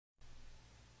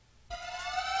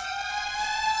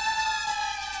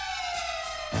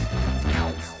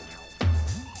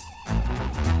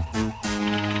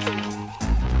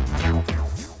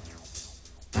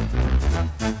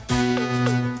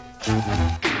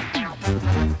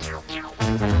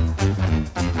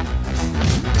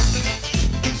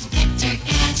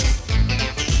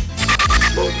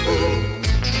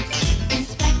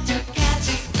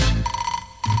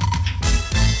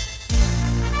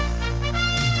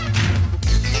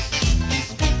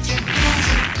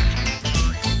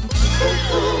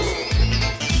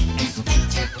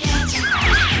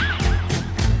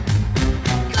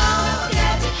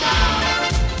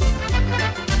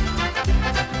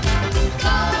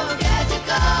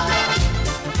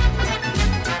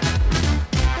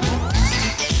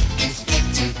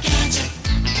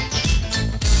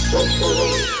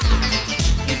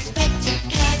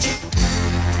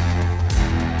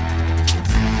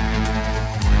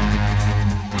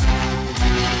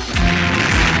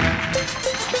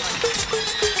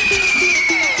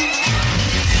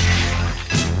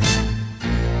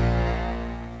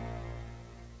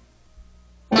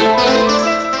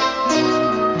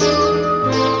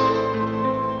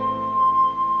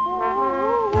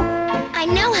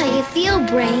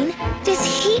Brain.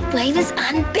 This heat wave is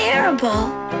unbearable.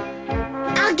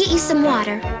 I'll get you some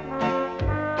water.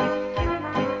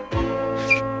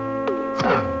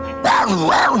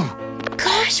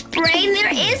 Gosh, Brain,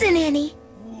 there isn't any.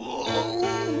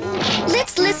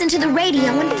 Let's listen to the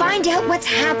radio and find out what's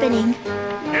happening.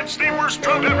 It's the worst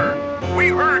drought ever.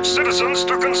 We urge citizens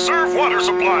to conserve water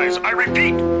supplies. I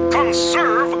repeat,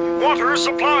 conserve water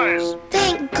supplies.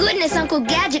 Thank goodness Uncle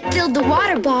Gadget filled the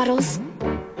water bottles.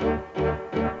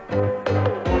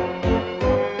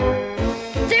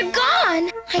 They're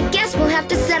gone. I guess we'll have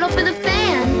to settle for the fan.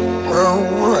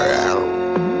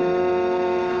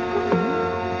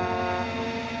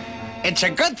 It's a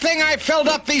good thing I filled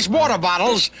up these water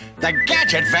bottles. The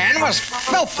Gadget van was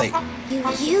filthy. You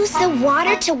use the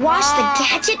water to wash the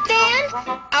Gadget van?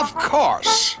 Of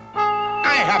course.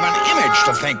 I have an image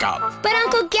to think of. But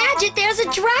Uncle Gadget, there's a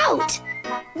drought.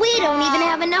 We don't even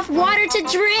have enough water to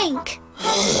drink.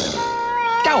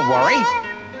 Don't worry.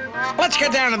 Let's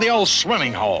get down to the old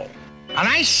swimming hole. A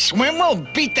nice swim will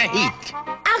beat the heat.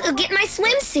 I'll go get my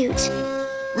swimsuit.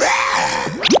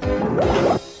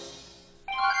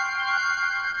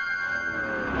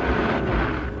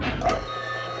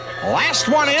 Last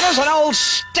one in is an old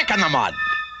stick in the mud.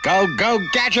 Go, go,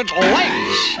 Gadget,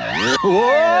 legs.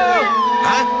 Whoa!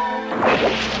 Huh?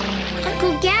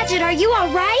 Uncle Gadget, are you all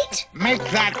right? Make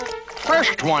that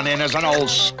first one in as an old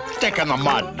stick in the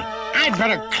mud. I'd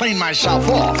better clean myself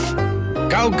off.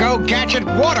 Go, go, Gadget,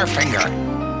 water finger.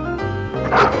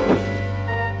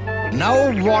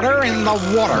 No water in the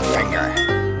water finger.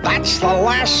 That's the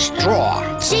last straw.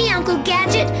 Gee, Uncle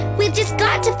Gadget, we've just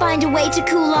got to find a way to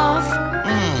cool off.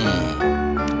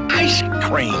 Ice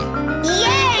cream.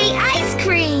 Yay, ice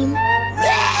cream!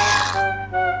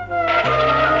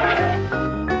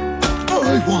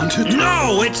 I want it.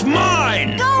 No, it's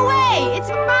mine! Go away! It's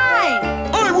mine!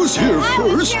 I was here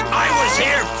first. I was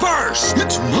here first!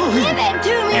 It's mine. Give it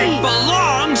to me! It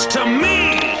belongs to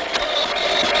me!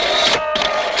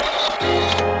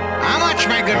 How much,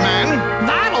 my good man?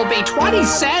 That'll be 20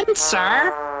 cents,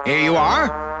 sir. Here you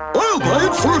are. I'll buy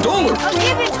it for $1. I'll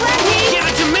give it 20! Give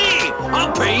it to me!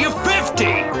 I'll pay you 50!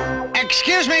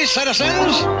 Excuse me,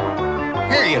 citizens.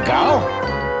 Here you go.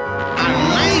 A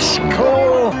nice,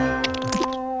 cool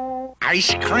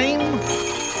ice cream.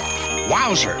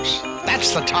 Wowzers.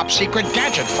 That's the top secret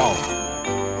Gadget phone.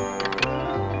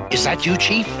 Is that you,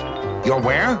 Chief? You're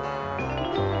where?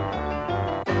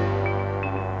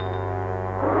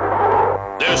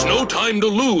 There's no time to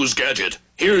lose, Gadget.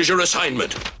 Here's your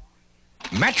assignment.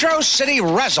 Metro City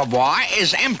Reservoir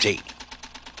is empty.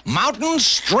 Mountain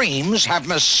streams have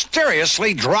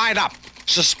mysteriously dried up.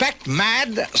 Suspect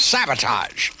mad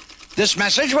sabotage. This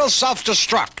message will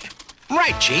self-destruct.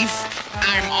 Right, Chief.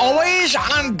 I'm always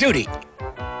on duty.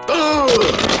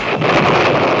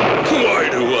 Why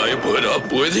do I put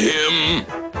up with him?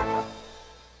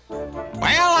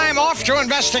 Well, I'm off to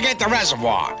investigate the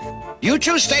reservoir. You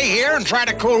two stay here and try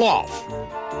to cool off.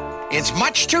 It's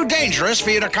much too dangerous for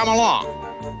you to come along.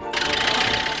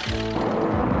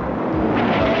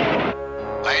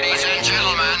 Ladies and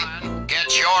gentlemen,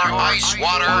 get your ice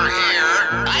water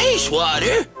here. Ice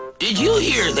water? Did you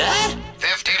hear that?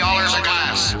 $50 a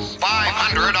glass,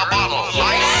 $500 a bottle.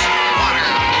 Ice water,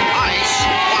 ice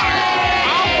water.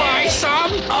 I'll buy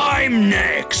some. I'm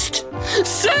next.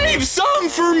 Save some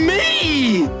for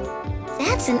me.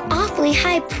 That's an awfully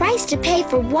high price to pay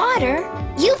for water.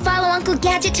 You follow Uncle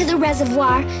Gadget to the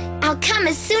reservoir. I'll come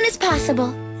as soon as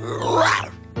possible.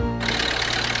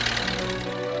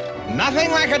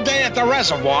 Nothing like a day at the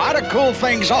reservoir to cool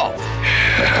things off.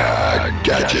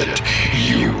 Gadget,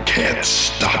 you can't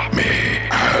stop me.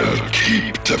 I'll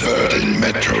keep diverting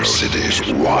Metro City's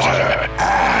water,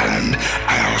 and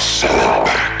I'll sell it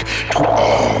back to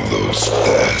all those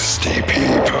thirsty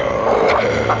people.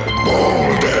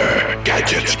 Boulder,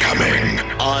 Gadget's coming.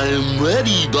 I'm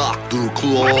ready, Dr.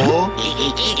 Claw.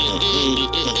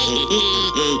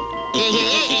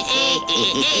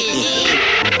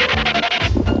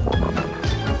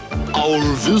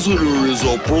 Our visitor is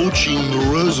approaching the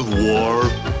reservoir.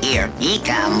 Here he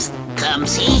comes. Come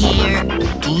see here.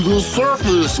 To the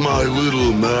surface, my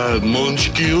little mad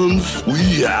munchkins.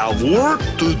 We have work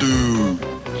to do.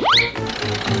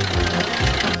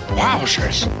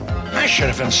 Wowzers. I should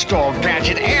have installed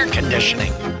Gadget air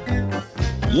conditioning.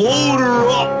 Load her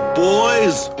up,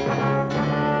 boys.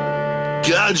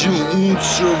 Gadget won't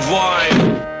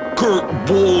survive Kurt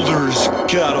Boulder's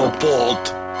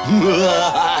catapult.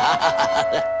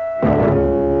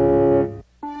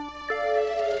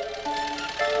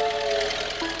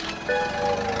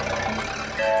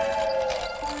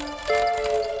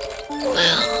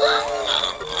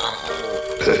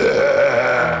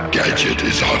 Gadget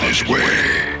is on his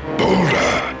way.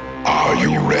 Boulder, are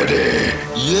you ready?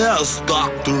 Yes,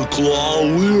 Dr. Claw,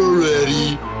 we're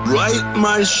ready. Right,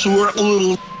 my short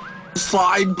little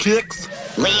sidekicks?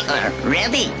 We are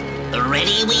ready.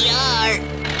 Ready we are.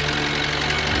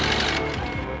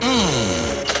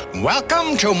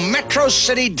 Welcome to Metro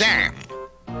City Dam.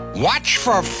 Watch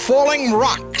for falling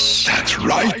rocks. That's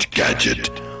right,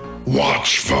 Gadget.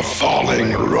 Watch for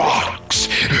falling rocks.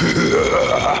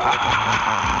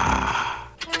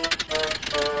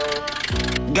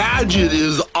 Gadget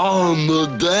is on the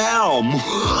dam.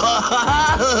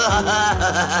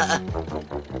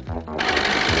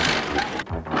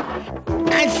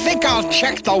 I think I'll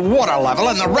check the water level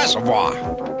in the reservoir.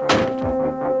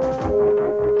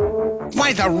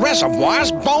 Why, the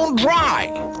reservoir's bone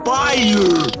dry.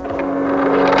 Fire!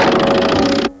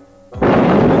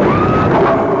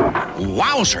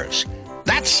 Wowzers!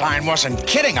 That sign wasn't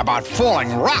kidding about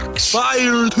falling rocks.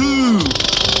 Fire too!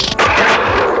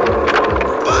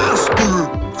 Faster!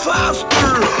 Faster!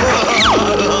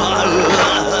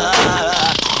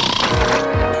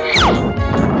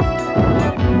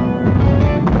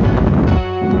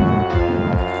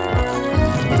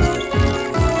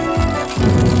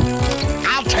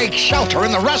 I'll take shelter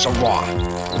in the reservoir.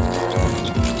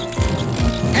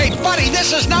 Hey, buddy,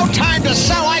 this is no time to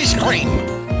sell ice cream.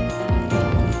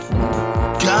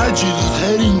 Gadget is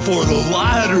heading for the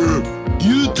ladder.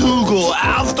 You two go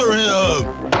after him.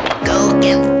 Go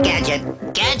get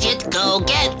Gadget. Gadget, go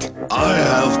get. I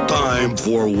have time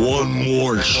for one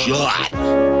more shot.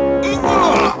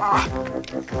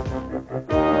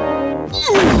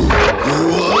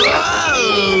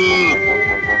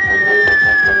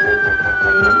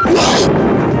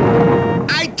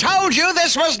 I told you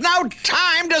this was no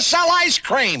time to sell ice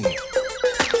cream.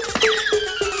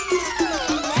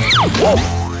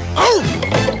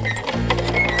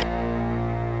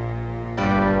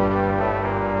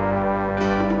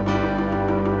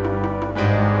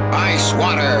 Ice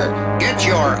water. Get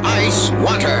your ice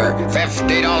water.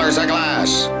 $50 a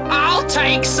glass. I'll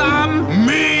take some.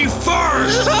 Me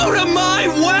first! Out of my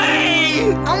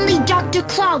way! Only Dr.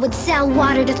 Claw would sell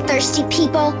water to thirsty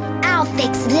people. I'll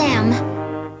fix them.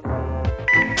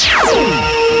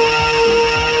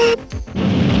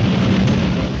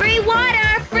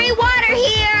 Free water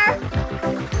here.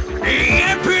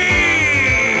 Yippee!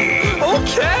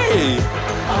 Okay.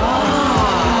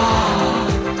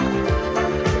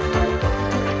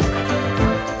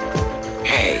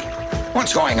 Hey,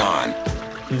 what's going on?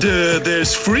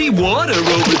 There's free water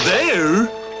over there.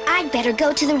 I'd better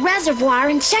go to the reservoir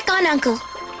and check on Uncle.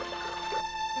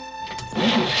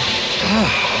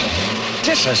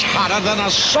 This is hotter than a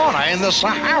sauna in the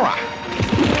Sahara.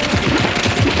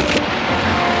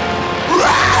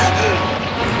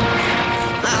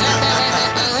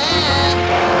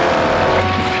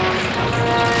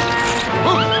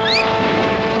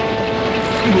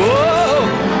 Whoa!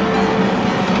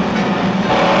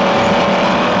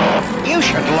 You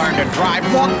should learn to drive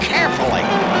more carefully.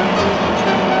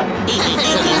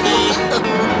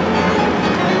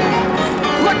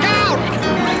 Look out!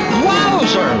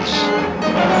 Wowzers!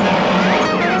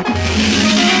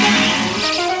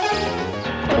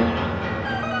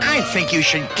 I think you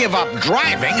should give up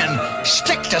driving and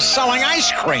stick to selling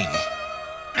ice cream.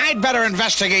 I'd better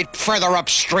investigate further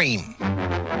upstream.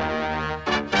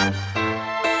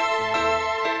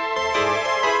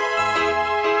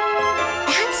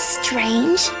 That's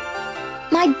strange.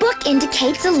 My book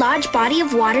indicates a large body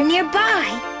of water nearby,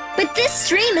 but this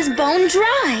stream is bone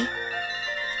dry.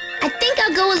 I think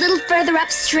I'll go a little further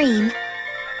upstream.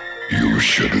 You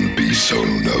shouldn't be so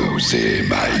nosy,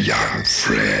 my young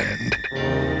friend.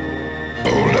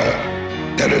 Boulder,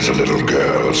 there is a little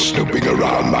girl snooping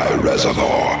around my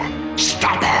reservoir.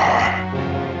 Stop her!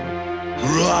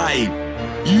 Right.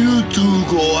 You two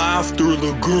go after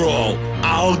the girl.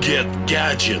 I'll get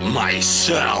Gadget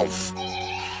myself.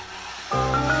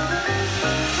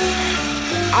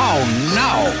 Oh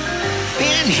no! The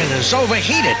engine is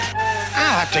overheated.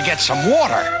 I'll have to get some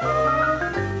water.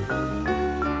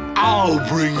 I'll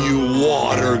bring you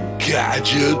water,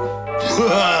 Gadget.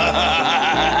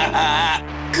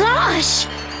 Gosh!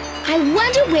 I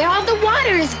wonder where all the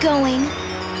water is going.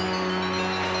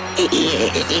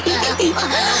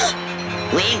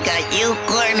 We've got you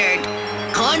cornered.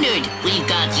 Cornered, we've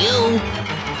got you.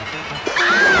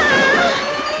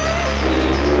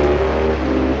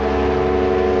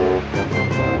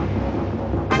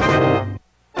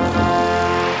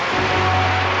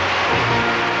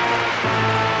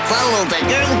 Follow the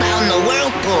girl down the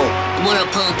whirlpool.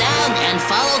 Whirlpool down and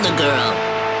follow the girl.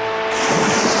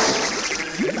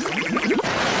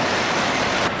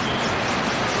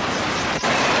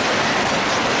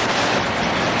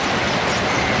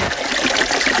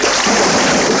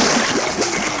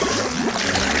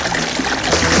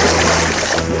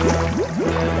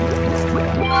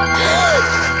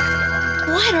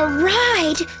 What a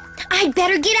ride! I'd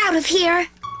better get out of here.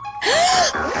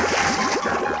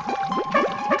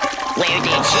 Where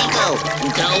did she go?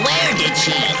 Where did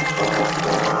she?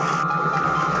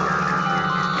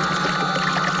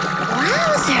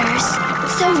 Wowzers!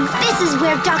 So this is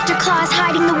where Dr. Claw's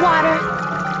hiding the water.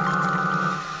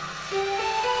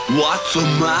 What's the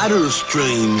matter,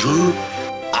 stranger?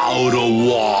 Out of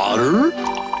water?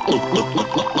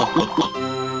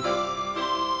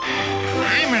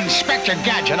 I'm Inspector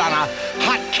Gadget on a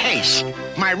hot case.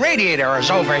 My radiator is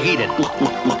overheated.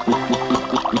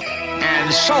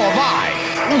 And so have I.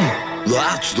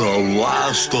 That's the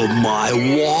last of my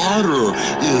water.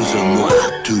 Isn't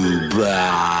that too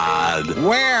bad?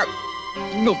 Where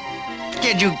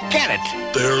did you get it?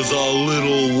 There's a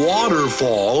little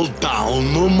waterfall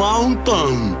down the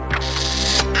mountain.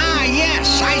 Ah,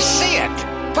 yes, I see it.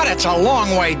 But it's a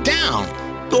long way down.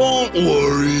 Don't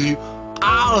worry.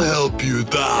 I'll help you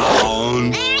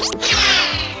down.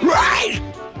 Right!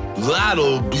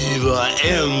 That'll be the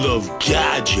end of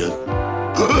Gadget.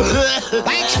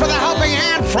 Thanks for the helping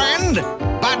hand, friend.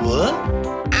 But What?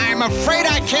 I'm afraid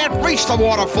I can't reach the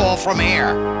waterfall from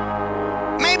here.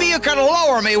 Maybe you could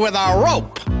lower me with a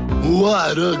rope.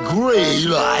 What a great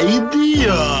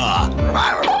idea!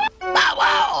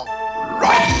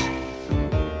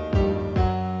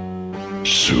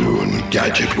 Soon,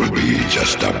 Gadget will be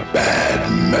just a bad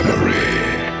memory.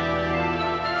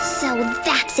 So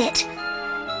that's it.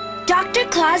 Dr.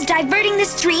 Claw's diverting the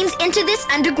streams into this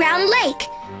underground lake.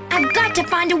 I've got to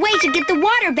find a way to get the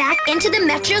water back into the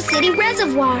Metro City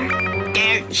Reservoir.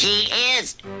 There she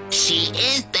is. She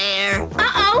is there.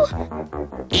 Uh-oh.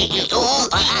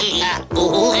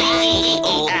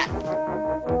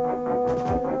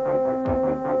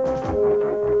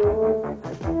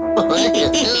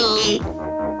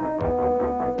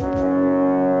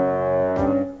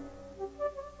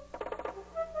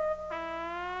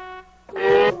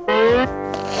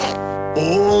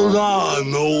 Hold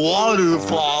on, the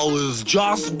waterfall is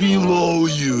just below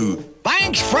you.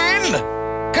 Thanks, friend.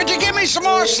 Could you give me some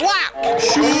more slack?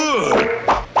 Sure.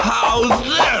 How's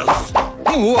this?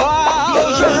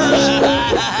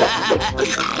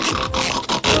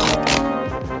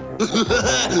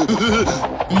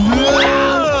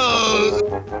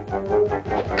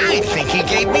 I think he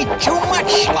gave me too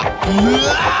much slack.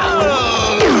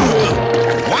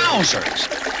 Wowzers!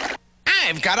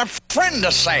 I've got a friend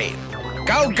to save.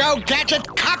 Go, Gadget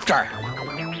Copter!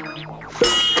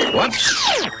 Whoops.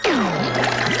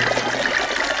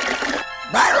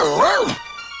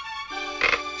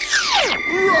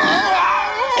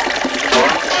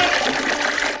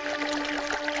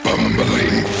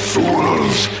 Bumbling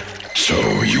fools! So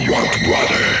you want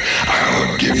water?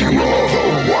 I'll give you all the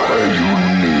water you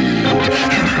need.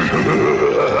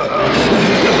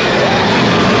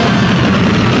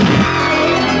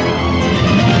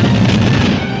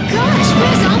 Gosh,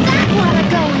 where's all that water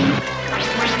going?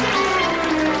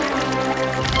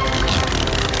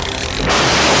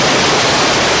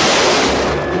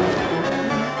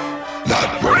 That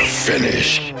will finish,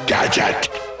 Gadget.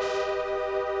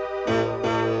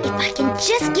 If I can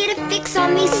just get a fix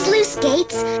on these sluice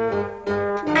gates,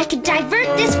 I could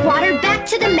divert this water back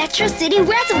to the Metro City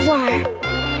Reservoir.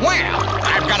 Well,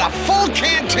 I've got a full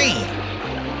canteen.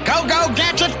 Go,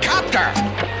 Gadget Copter!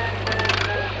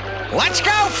 Let's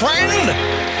go, friend!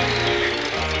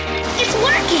 It's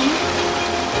working.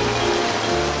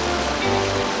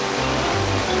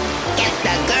 Get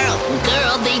the girl.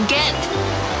 Girl, they get.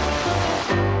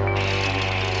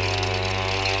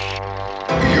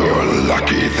 You're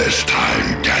lucky this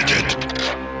time, Gadget.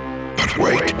 But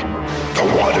wait, the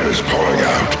water is pouring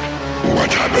out.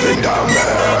 What's happening down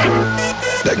there?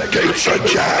 The gates are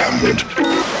jammed.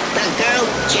 The girl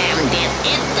jammed it.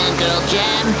 It's the girl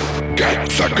jam. Get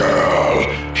the girl.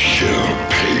 She'll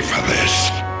pay for this.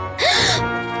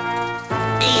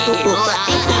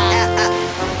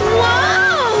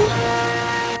 Whoa!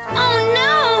 Oh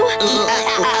no!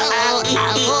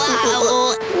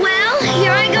 Well,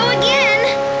 here I go again.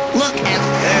 Look at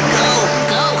her go.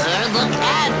 Go her. Look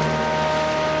at.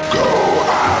 Go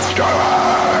after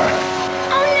her.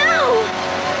 Oh no!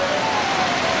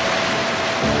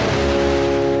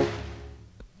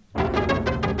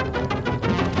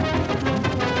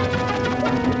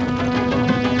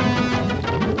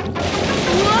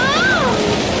 Whoa!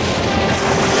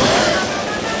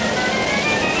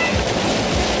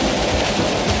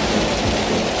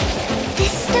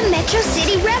 This is the Metro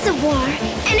City Reservoir,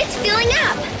 and it's filling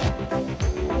up.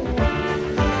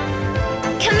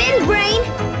 Come in, Brain.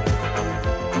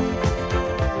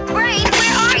 Brain,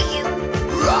 where are you?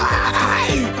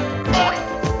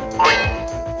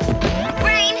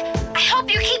 Brain, I hope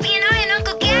you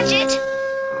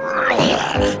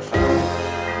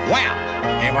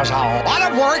was a lot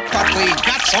of work, but we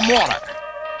got some water.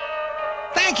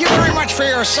 Thank you very much for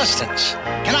your assistance.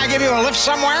 Can I give you a lift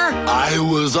somewhere? I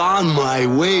was on my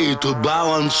way to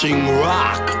Balancing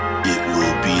Rock. It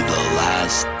will be the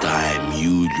last time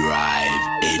you drive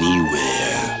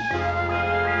anywhere.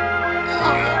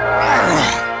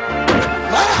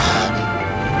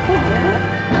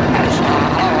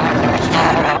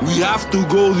 We have to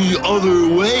go the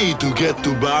other way to get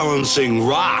to Balancing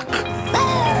Rock.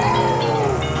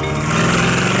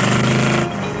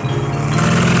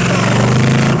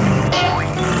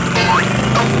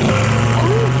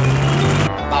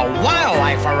 The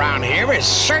wildlife around here is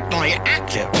certainly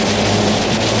active.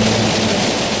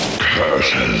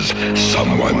 Curses!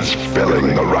 Someone's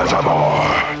filling the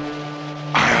reservoir.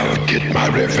 I'll get my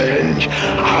revenge.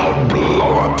 I'll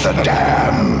blow up the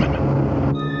dam.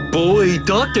 Boy,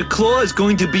 Dr. Claw is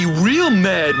going to be real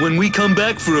mad when we come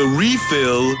back for a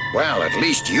refill. Well, at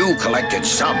least you collected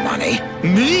some money.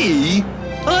 Me?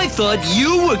 I thought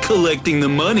you were collecting the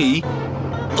money.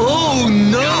 Oh,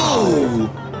 no!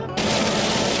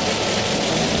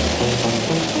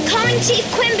 Calling Chief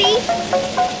Quimby.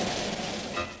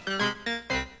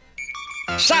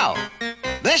 So,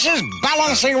 this is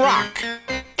Balancing Rock.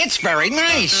 It's very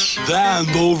nice. And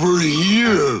over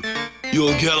here,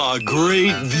 you'll get a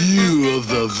great view of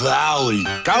the valley.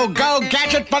 Go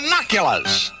Gadget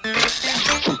binoculars.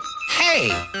 Hey,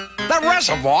 the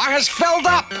reservoir has filled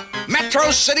up. Metro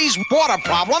City's water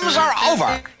problems are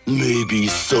over. Maybe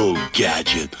so,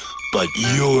 Gadget, but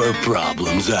your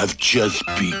problems have just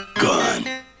begun.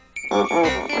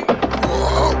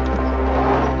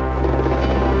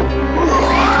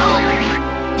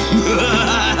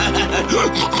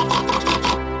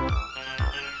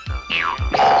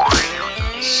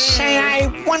 Say,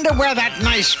 I wonder where that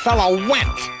nice fellow went.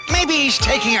 Maybe he's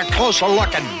taking a closer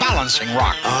look at Balancing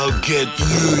Rock. I'll get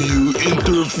you, you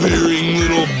interfering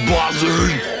little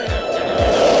buzzard.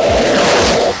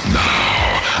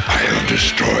 Now I'll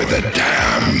destroy the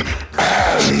dam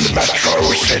and Metro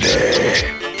City.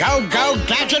 Go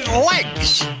Gadget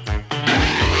legs.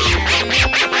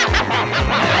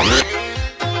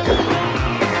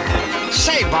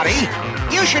 Say, buddy,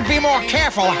 you should be more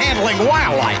careful handling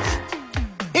wildlife.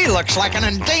 He looks like an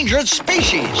endangered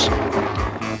species.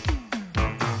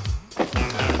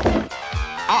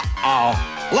 Uh-oh.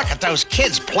 Look at those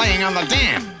kids playing on the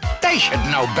dam. They should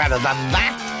know better than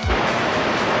that.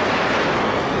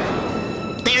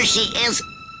 There she is.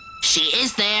 She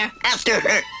is there. After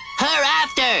her. Her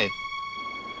after.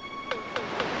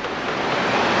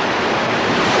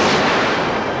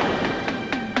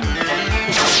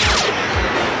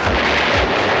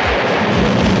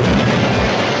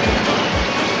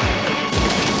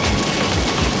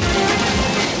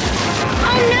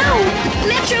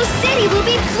 Metro City will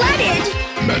be flooded!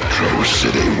 Metro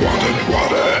City wanted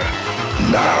water.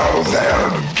 Now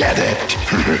they'll get it.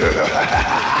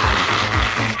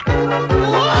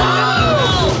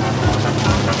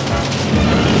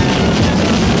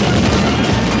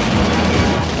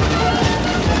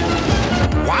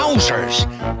 Wowzers!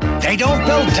 They don't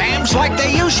build dams like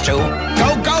they used to.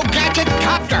 Go Gadget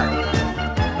Copter!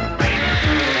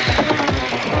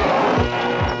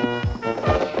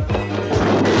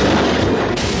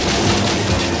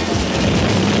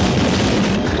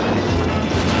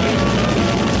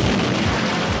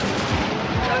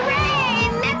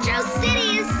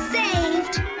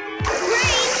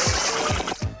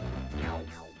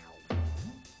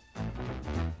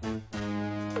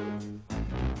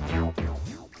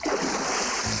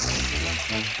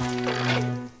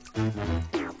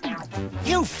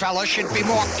 You fellas should be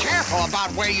more careful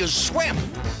about where you swim.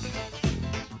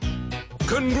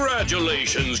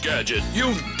 Congratulations, Gadget.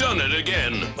 You've done it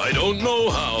again. I don't know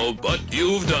how, but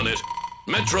you've done it.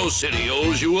 Metro City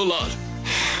owes you a lot.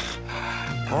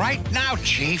 Right now,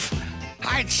 Chief,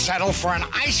 I'd settle for an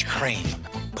ice cream.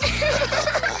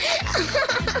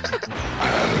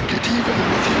 I'll get even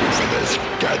with you for this,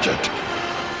 Gadget.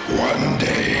 One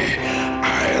day,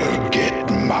 I'll get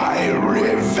my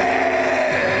revenge.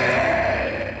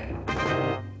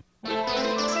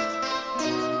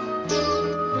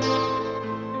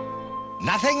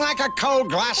 Nothing like a cold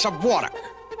glass of water.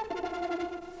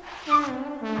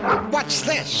 What's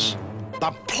this?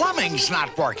 The plumbing's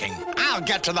not working. I'll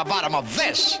get to the bottom of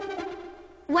this.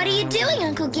 What are you doing,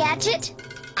 Uncle Gadget?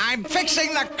 I'm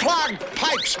fixing the clogged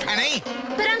pipes, Penny.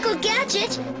 But Uncle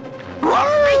Gadget,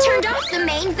 I turned off the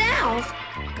main valve.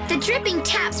 The dripping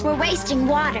taps were wasting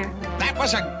water. That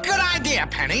was a good idea,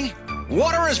 Penny.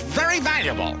 Water is very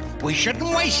valuable. We shouldn't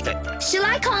waste it. Shall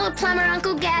I call a plumber,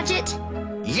 Uncle Gadget?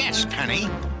 Yes, Penny.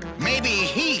 Maybe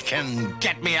he can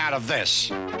get me out of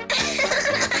this.